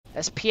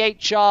There's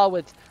PHR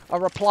with a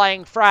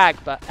replying frag,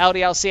 but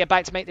LDLC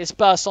about to make this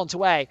burst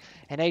onto A,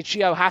 and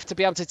AGO have to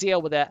be able to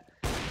deal with it.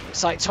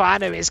 Looks like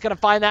Tuanu is going to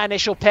find that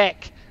initial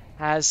pick,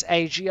 as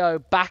AGO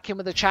back in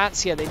with a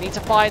chance here. They need to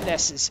find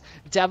this as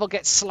Devil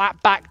gets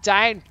slapped back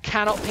down,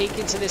 cannot peek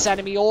into this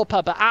enemy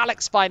AWPer, but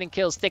Alex finding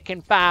kills thick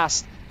and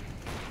fast.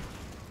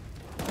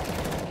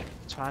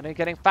 Tuanu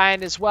getting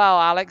found as well.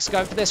 Alex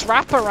going for this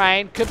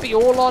wraparound, could be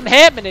all on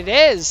him, and it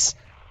is.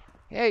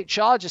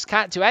 HR just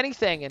can't do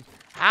anything, and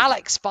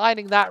Alex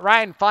finding that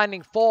round,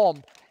 finding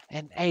form.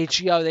 And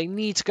AGO, they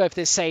need to go for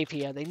this save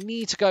here. They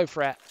need to go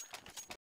for it.